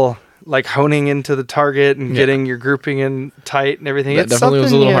whole, like, honing into the target and getting your grouping in tight and everything. That definitely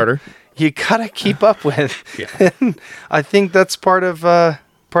was a little harder. You gotta keep up with. And I think that's part of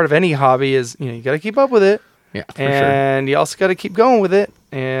any hobby is, you gotta keep up with it. Yeah, for and you also gotta keep going with it.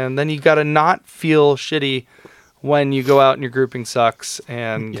 And then you gotta not feel shitty when you go out and your grouping sucks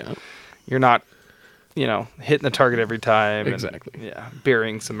and you're not, hitting the target every time. Exactly. And,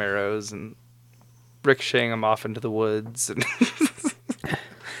 burying some arrows and ricocheting them off into the woods. And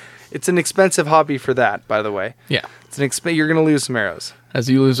it's an expensive hobby for that, by the way. Yeah. You're going to lose some arrows. As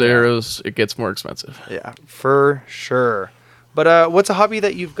you lose arrows, it gets more expensive. Yeah, for sure. But what's a hobby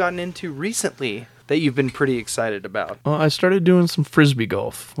that you've gotten into recently that you've been pretty excited about? Well, I started doing some Frisbee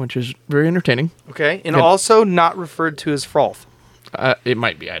Golf, which is very entertaining. Okay, and also not referred to as frolf. It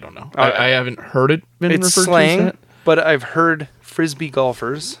might be, I don't know. I haven't heard it been referred slang, to as that. But I've heard Frisbee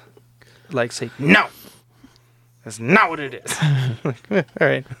golfers say, no! That's not what it is. All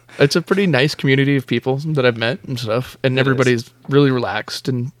right. It's a pretty nice community of people that I've met and stuff. And everybody's really relaxed.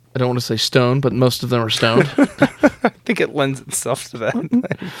 And I don't want to say stoned, but most of them are stoned. I think it lends itself to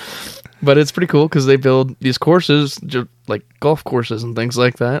that. But it's pretty cool because they build these courses, like golf courses and things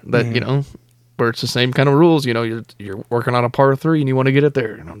like that, where it's the same kind of rules. You're working on a par 3 and you want to get it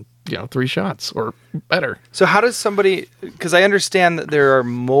there in 3 shots or better. So how does somebody, because I understand that there are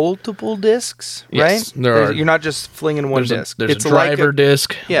multiple discs, yes, right? You're not just flinging one disc. There's a driver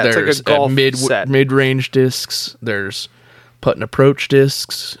disc. Yeah, there's it's like a golf set. Mid-range discs. There's putt and approach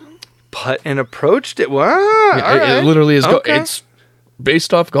discs. Putt and approach disc? Wow. It literally is. Okay. It's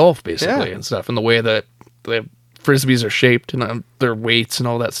based off golf, basically, and stuff. And the way that the Frisbees are shaped and their weights and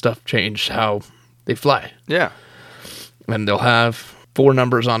all that stuff change how they fly. Yeah. And they'll have 4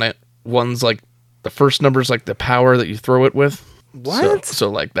 numbers on it. One's like, the first number's like the power that you throw it with. What? So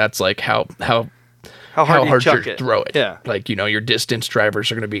like, that's like how hard you throw it. Yeah. Like, your distance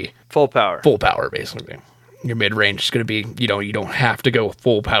drivers are going to be full power. Full power, basically. Your mid-range is going to be, you don't have to go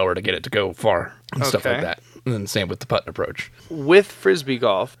full power to get it to go far and stuff like that. And then same with the putt and approach. With Frisbee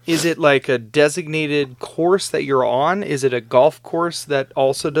Golf, is it like a designated course that you're on? Is it a golf course that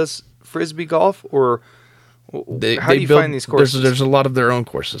also does Frisbee Golf, or how do you build, find these courses? There's a lot of their own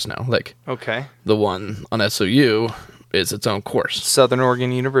courses now. Like, okay, the one on SOU is its own course. Southern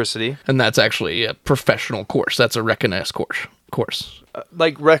Oregon University. And that's actually a professional course. That's a recognized course.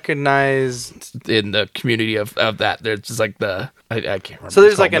 Like recognized in the community of that. There's like I can't remember. So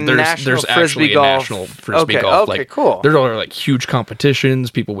there's like a national Frisbee Golf. National Frisbee Golf. Okay, like, cool. There are like huge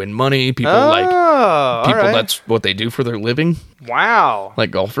competitions. People win money. People that's what they do for their living. Wow.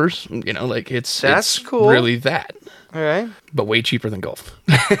 Like golfers, like it's cool. Really that. All right. But way cheaper than golf.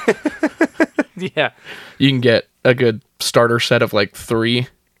 Yeah. You can get a good starter set of like 3.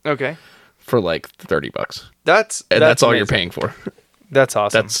 Okay. For like $30. That's all amazing. You're paying for. That's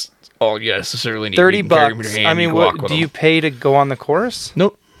awesome. That's all you necessarily need. $30. I mean, what do you pay to go on the course?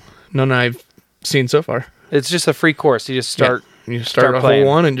 Nope. None I've seen so far. It's just a free course. You just start. Yeah. You start a playing.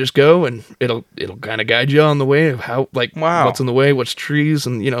 hole 1 and just go, and it'll kind of guide you on the way of how what's in the way, what's trees,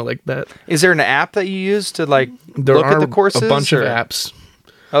 and like that. Is there an app that you use to look at the courses? A bunch of apps.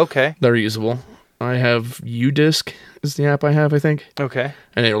 Okay. That are usable. I have UDisc is the app I have, I think. Okay.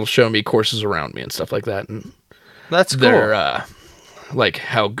 And it'll show me courses around me and stuff like that. And that's cool. They're like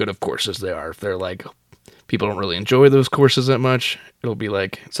how good of courses they are. If they're like people don't really enjoy those courses that much, it'll be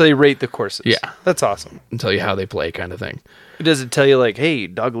like, so they rate the courses. Yeah. That's awesome. And tell you how they play kind of thing. Does it tell you like, hey,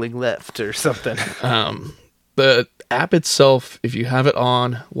 dogleg left or something? The app itself, if you have it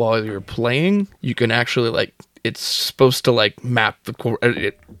on while you're playing, you can actually it's supposed to map the course.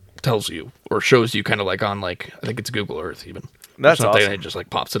 It tells you or shows you kind of on I think it's Google Earth even. That's awesome. It just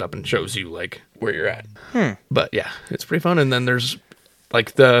pops it up and shows you where you're at. But yeah, it's pretty fun. And then there's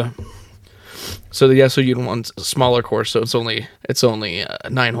the SOU one's a smaller course, so it's only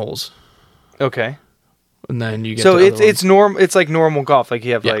 9 holes. Okay. And then you get it's normal. It's like normal golf. Like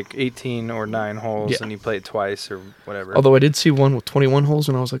you have 18 or 9 holes, and you play it twice or whatever. Although I did see one with 21 holes,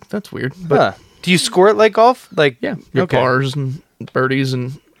 and I was like, that's weird. But do you score it like golf? Bars and birdies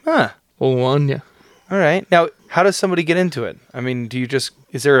and hole 1. Yeah. All right. Now, how does somebody get into it? I mean,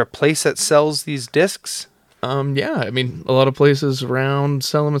 is there a place that sells these discs? Yeah. I mean, a lot of places around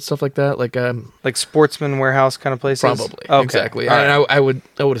sell them and stuff like that. Like Sportsman Warehouse kind of places? Probably. Okay. Exactly. Right. I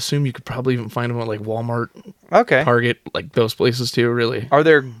would assume you could probably even find them at Walmart. Okay. Target, those places too, really. Are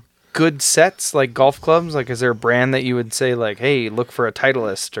there good sets, like golf clubs? Is there a brand that you would say hey, look for a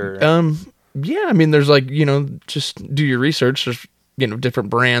Titleist or... Yeah. I mean, there's just do your research. There's, different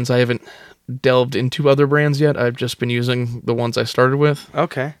brands. I haven't delved into other brands yet. I've just been using the ones I started with.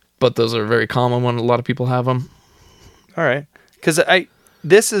 Okay. But those are very common when a lot of people have them. All right. Because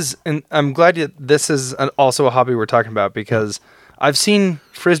I'm glad this is also a hobby we're talking about, because I've seen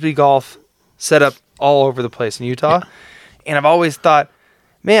Frisbee Golf set up all over the place in Utah. Yeah. And I've always thought,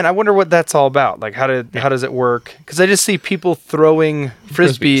 man, I wonder what that's all about. How does it work? Because I just see people throwing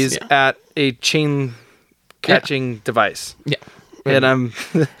Frisbees at a chain catching device. Yeah. And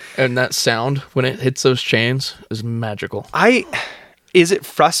and that sound when it hits those chains is magical. Is it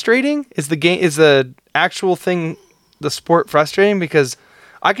frustrating? Is the actual thing, the sport, frustrating? Because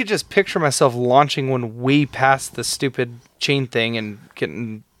I could just picture myself launching one way past the stupid chain thing and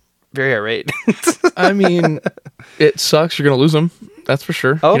getting very irate. I mean, it sucks. You're gonna lose them. That's for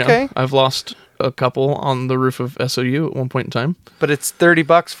sure. Okay. I've lost a couple on the roof of SOU at one point in time. But it's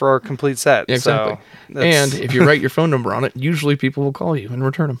 $30 for our complete set. Exactly. So and if you write your phone number on it, usually people will call you and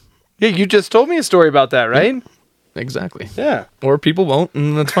return them. Yeah, you just told me a story about that, right? Yeah, exactly. Yeah. Or people won't,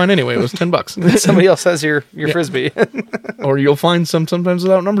 and that's fine anyway. It was $10. Somebody else has your Frisbee. Or you'll find sometimes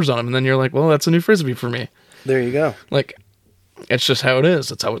without numbers on them, and then you're like, well, that's a new Frisbee for me. There you go. It's just how it is.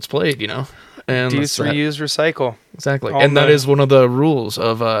 That's how it's played, And Use, reuse, recycle. Exactly. And that is one of the rules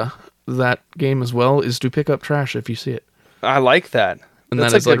of that game as well, is to pick up trash if you see it. I like that. And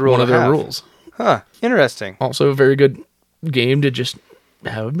that's that is one of their rules. Huh. Interesting. Also a very good game to just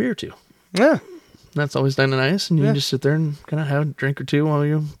have a beer to. Yeah. That's always done nice, and you can just sit there and kind of have a drink or two while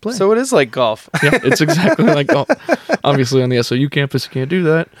you play. So it is like golf. Yeah, it's exactly like golf. Obviously on the SOU campus you can't do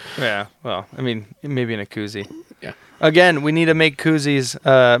that. Yeah. Well, I mean, maybe in a koozie. Yeah. Again, we need to make koozies.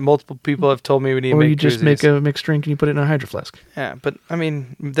 Multiple people have told me we need to make koozies. Or you just make a mixed drink and you put it in a hydro flask. Yeah, but I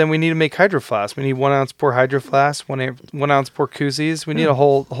mean, then we need to make hydro flasks. We need 1 ounce pour hydro flasks, 1 ounce pour koozies. We need a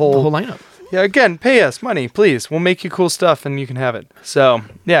whole lineup. Yeah, again, pay us money, please. We'll make you cool stuff and you can have it. So,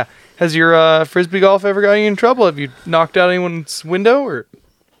 yeah. Has your Frisbee Golf ever got you in trouble? Have you knocked out anyone's window or?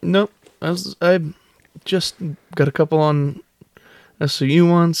 Nope. I just got a couple on SOU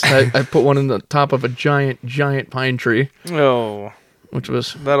once. I put one in the top of a giant pine tree. Oh. which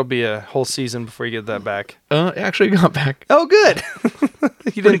was... That'll be a whole season before you get that back. It actually got back. Oh, good.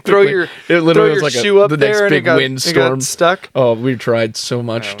 You didn't throw your shoe up the there next and big windstorm. It got stuck? Oh, we tried so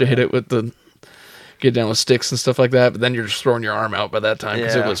much to hit it with get down with sticks and stuff like that, but then you're just throwing your arm out by that time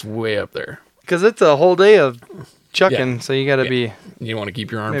because it was way up there. Because it's a whole day of chucking, so you got to be... You want to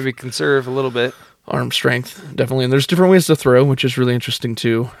keep your arm... Maybe conserve a little bit. Arm strength, definitely. And there's different ways to throw, which is really interesting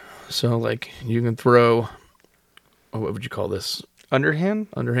too. So, like, you can throw... what would you call this? Underhand?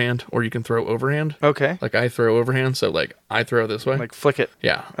 Underhand, or you can throw overhand. Okay. Like, I throw overhand, so, like, I throw this way. Like, flick it.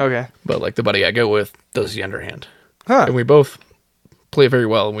 Yeah. Okay. But, like, the buddy I go with does the underhand. Huh. And we both play very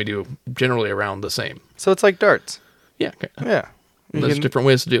well, and we do generally around the same. So it's like darts. Yeah. Yeah. There's different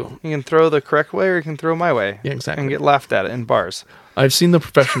ways to do. You can throw the correct way, or you can throw my way. Yeah, exactly. And get laughed at in bars. I've seen the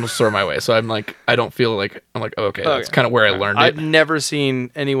professionals throw my way, so I'm like, I don't feel like, I'm like, okay, that's kind of where I learned it. I've never seen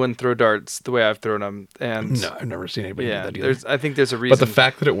anyone throw darts the way I've thrown them. And no, I've never seen anybody do that either. I think there's a reason. But the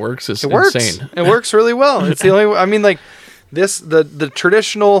fact that it works is insane. It works really well. It's the only way. I mean, like, the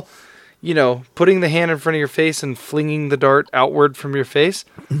traditional, putting the hand in front of your face and flinging the dart outward from your face,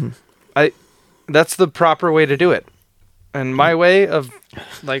 that's the proper way to do it. And my way of,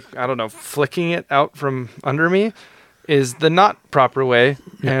 like, I don't know, flicking it out from under me is the not proper way.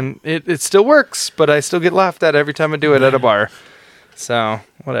 Yeah. And it still works, but I still get laughed at every time I do it at a bar. So,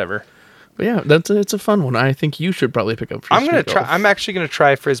 whatever. But yeah, it's a fun one. I think you should probably pick up Frisbee Golf. I'm actually going to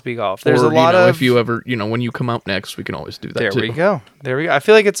try Frisbee Golf. There's a lot of... if you ever, when you come out next, we can always do that too. There we go. I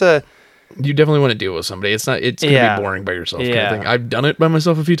feel like it's a... You definitely want to deal with somebody. It's going to be boring by yourself kind of thing. I've done it by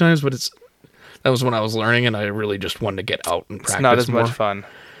myself a few times, but that was when I was learning, and I really just wanted to get out and practice more. It's not as much fun.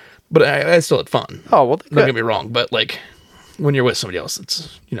 But I still had fun. Oh, well, don't get me wrong, but like when you're with somebody else,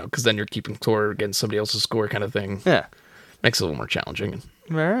 it's, because then you're keeping score against somebody else's score kind of thing. Yeah. Makes it a little more challenging.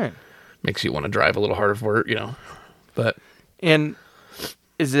 All right. Makes you want to drive a little harder for it, But. And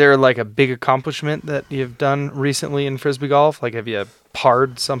is there like a big accomplishment that you've done recently in Frisbee Golf? Like, have you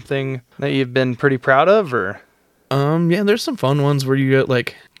parred something that you've been pretty proud of, or? Yeah, there's some fun ones where you get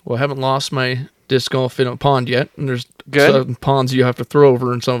like, well, I haven't lost my disc golf in a pond yet, and there's some ponds you have to throw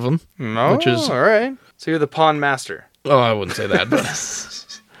over in some of them. No, which is all right. So you're the pond master. Oh, I wouldn't say that, but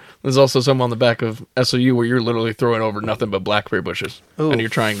there's also some on the back of SOU where you're literally throwing over nothing but blackberry bushes, and you're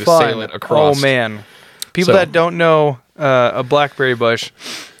trying to sail it across. Oh man, people that don't know a blackberry bush,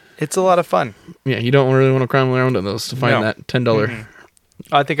 it's a lot of fun. Yeah, you don't really want to climb around in those to find that $10. Mm-hmm.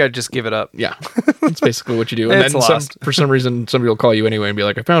 I think I'd just give it up. Yeah, that's basically what you do. And then for some reason, somebody will call you anyway and be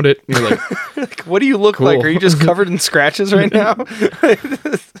like, I found it. And you're like, what do you look like? Are you just covered in scratches right now?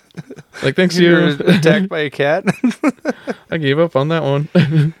 Like, thanks you. You're attacked by a cat? I gave up on that one.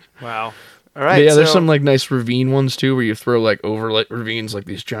 Wow. All right. But yeah, there's some like nice ravine ones too, where you throw like over like ravines, like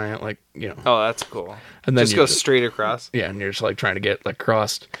these giant, like, Oh, that's cool. And then just go straight across. Yeah, and you're just like trying to get like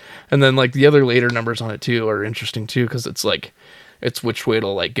crossed. And then like the other later numbers on it too are interesting too, because it's like, it's which way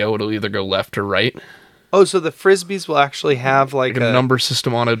it'll like go. It'll either go left or right. Oh, so the Frisbees will actually have like a number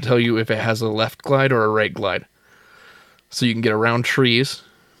system on it to tell you if it has a left glide or a right glide. So you can get around trees.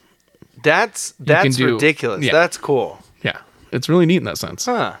 That's ridiculous. Yeah. That's cool. Yeah, it's really neat in that sense.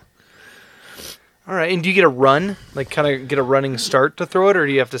 Huh. All right, and do you get a run? Like, kind of get a running start to throw it, or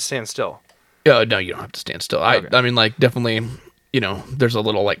do you have to stand still? No, you don't have to stand still. Okay. I mean, like, definitely... there's a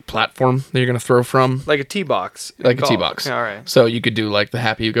little like platform that you're going to throw from. Like a tee box. Like a tee box. Yeah, all right. So you could do like the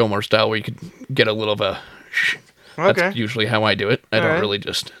Happy Gilmore style where you could get a little of a... That's usually how I do it. I don't really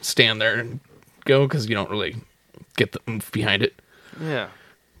just stand there and go, because you don't really get the oomph behind it. Yeah.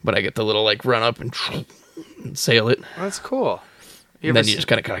 But I get the little like run up and sail it. That's cool. And then you just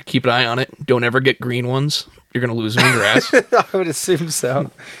kind of keep an eye on it. Don't ever get green ones. You're going to lose them in grass. I would assume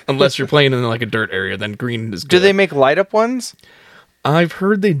so. Unless you're playing in like a dirt area, then green is good. Do they make light up ones? I've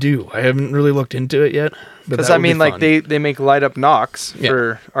heard they do. I haven't really looked into it yet. Because I mean, like they make light up knocks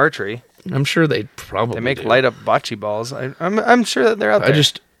for archery. I'm sure they probably make light up bocce balls. I'm sure that they're out there.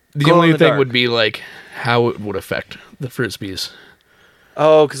 The only thing would be like how it would affect the Frisbees.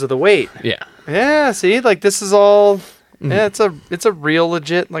 Oh, because of the weight. Yeah. Yeah. See, like this is all. Yeah, it's a real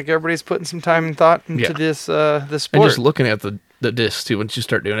legit. Like everybody's putting some time and thought into this sport. And just looking at the disc too, once you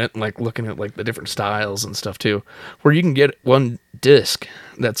start doing it, and like looking at like the different styles and stuff too, where you can get one disc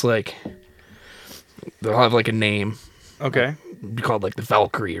that's like they'll have like a name. Okay. Be called like the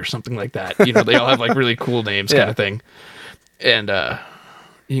Valkyrie or something like that. They all have like really cool names kind of thing. And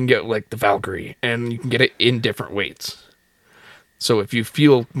you can get like the Valkyrie, and you can get it in different weights. So if you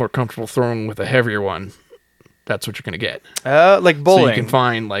feel more comfortable throwing with a heavier one, that's what you're going to get. Like bowling. So you can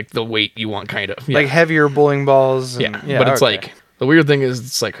find like the weight you want, kind of. Yeah. Like heavier bowling balls. And, but it's like, The weird thing is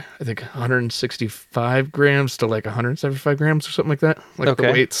it's like, I think 165 grams to like 175 grams or something like that. Like the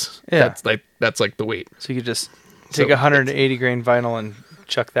weights. Yeah. That's like the weight. So you could just take 180 grain vinyl and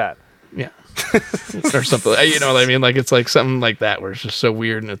chuck that. Yeah. Or something. You know what I mean? Like it's like something like that where it's just so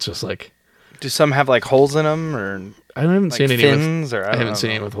weird and it's just like. Do some have like holes in them or I haven't seen any fins I haven't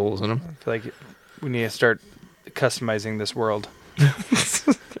seen any with holes in them. I feel like we need to start customizing this world.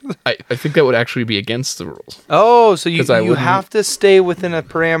 I think that would actually be against the rules. Oh, so you have to stay within a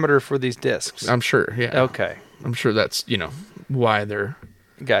parameter for these discs. I'm sure, yeah. Okay. I'm sure that's, why they're...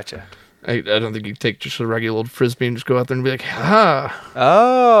 Gotcha. I don't think you take just a regular old Frisbee and just go out there and be like, ha!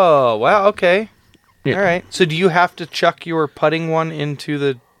 Oh, wow, okay. Yeah. All right. So do you have to chuck your putting one into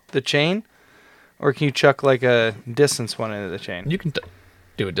the chain? Or can you chuck like a distance one into the chain? You can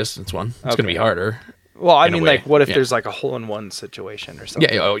do a distance one. It's going to be harder. Well, I mean, like, what if there's like a hole-in-one situation or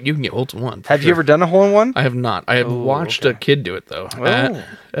something? Yeah, you can get hole-in-one. Have you ever done a hole-in-one? I have not. I have watched a kid do it, though,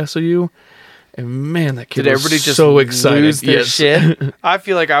 at SOU. And, man, that kid was just so excited. Lose their shit? I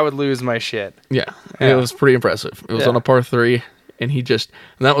feel like I would lose my shit. Yeah. It was pretty impressive. It was on a par 3, and and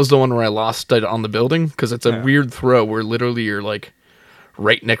that was the one where I lost it on the building, because it's a weird throw where literally you're, like,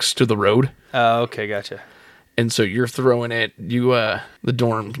 right next to the road. Oh, okay, gotcha. And so you're throwing it, the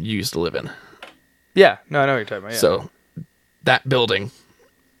dorm you used to live in. Yeah, no, I know what you're talking about. Yeah. So that building,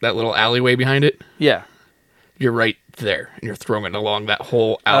 that little alleyway behind it, you're right there, and you're throwing it along that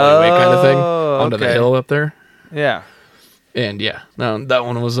whole alleyway kind of thing onto the hill up there. Yeah, and no, that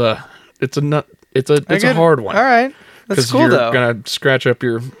one was it's a hard one. All right, that's cool though. You're gonna scratch up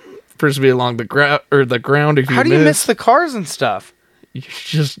your Frisbee along the ground if you. How do you miss the cars and stuff? You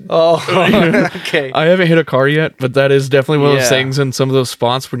just okay. I haven't hit a car yet, but that is definitely one of those things in some of those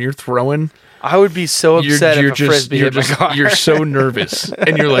spots when you're throwing. I would be so upset if a Frisbee hit my car. You're so nervous,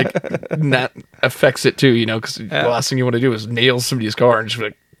 and you're like, that affects it too, because the last thing you want to do is nail somebody's car and just be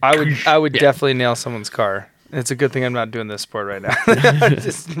like. I would definitely nail someone's car. It's a good thing I'm not doing this sport right now.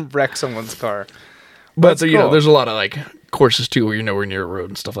 Just wreck someone's car. But there's a lot of like courses too where we're near a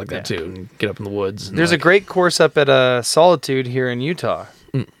road and stuff like that too, and get up in the woods. And there's a great course up at Solitude here in Utah.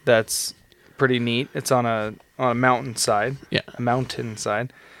 That's pretty neat. It's on a mountainside. Yeah, a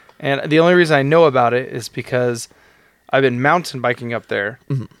mountainside. And the only reason I know about it is because I've been mountain biking up there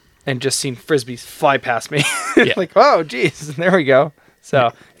and just seen Frisbees fly past me. Like, oh, geez, there we go.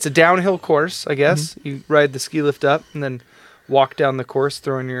 So it's a downhill course, I guess. You ride the ski lift up and then walk down the course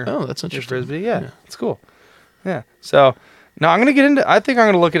throwing your that's interesting. Frisbee. Yeah, it's cool. Yeah. So now I think I'm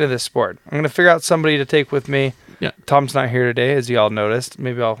going to look into this sport. I'm going to figure out somebody to take with me. Yeah. Tom's not here today, as you all noticed.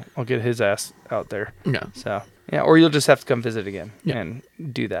 Maybe I'll get his ass out there. Yeah. So, or you'll just have to come visit again and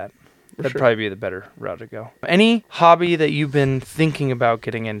do that. That'd probably be the better route to go. Any hobby that you've been thinking about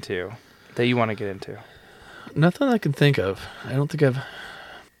getting into that you want to get into? Nothing I can think of. I don't think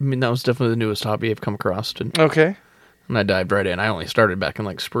that was definitely the newest hobby I've come across. And I dived right in. I only started back in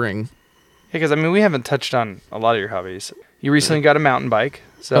like spring. Yeah, because we haven't touched on a lot of your hobbies. You recently got a mountain bike.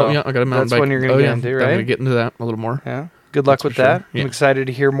 So I got a mountain bike. That's when you're going to get into, right? I'm going to get into that a little more. Yeah. Good luck with that. Yeah. I'm excited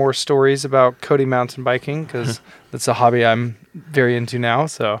to hear more stories about Codi mountain biking because that's a hobby I'm very into now.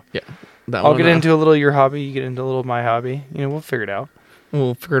 So I'll get into a little of your hobby. You get into a little of my hobby. We'll figure it out.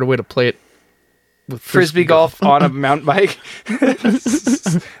 We'll figure out a way to play it with Frisbee golf on a mountain bike.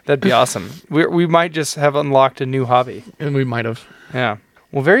 That'd be awesome. We might just have unlocked a new hobby. And we might have. Yeah.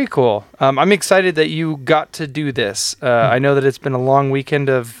 Well, very cool. I'm excited that you got to do this. I know that it's been a long weekend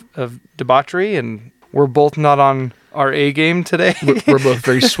of debauchery, and we're both not on our A game today. We're both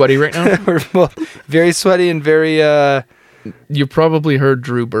very sweaty right now. We're both very sweaty and very... You probably heard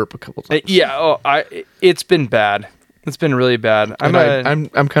Drew burp a couple times. It's been bad. It's been really bad. I'm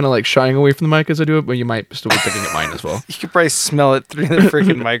kind of like shying away from the mic as I do it, but you might still be picking at mine as well. You could probably smell it through the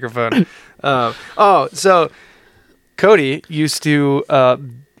freaking microphone. So Cody used to...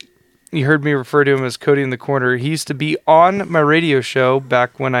 you heard me refer to him as Cody in the Corner. He used to be on my radio show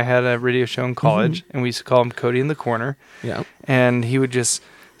back when I had a radio show in college, and we used to call him Cody in the Corner. Yeah. And he would just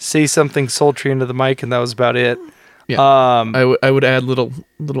say something sultry into the mic, and that was about it. Yeah. I would add little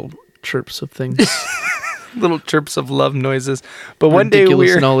chirps of things. Little chirps of love noises. But one day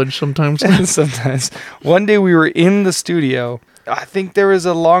knowledge sometimes. Sometimes. One day we were in the studio. I think there was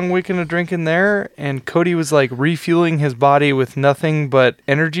a long weekend of drinking there, and Cody was like refueling his body with nothing but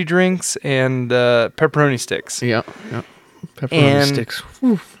energy drinks and pepperoni sticks. Yeah. Pepperoni sticks.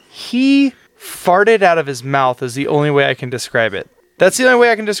 Whew. He farted out of his mouth is the only way I can describe it. That's the only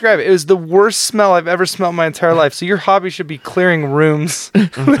way I can describe it. It was the worst smell I've ever smelled in my entire life. So your hobby should be clearing rooms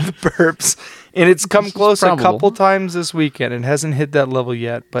with burps. And it's come close a couple times this weekend. It hasn't hit that level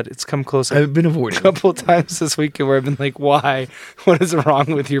yet, but it's come close. I've been avoiding a couple times this weekend where I've been like, why? What is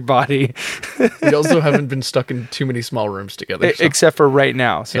wrong with your body? We also haven't been stuck in too many small rooms together. So. Except for right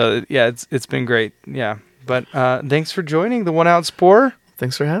now. So yeah, it's been great. Yeah. But thanks for joining the 1 Ounce Pour.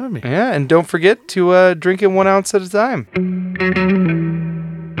 Thanks for having me. Yeah, and don't forget to drink it 1 ounce at a time.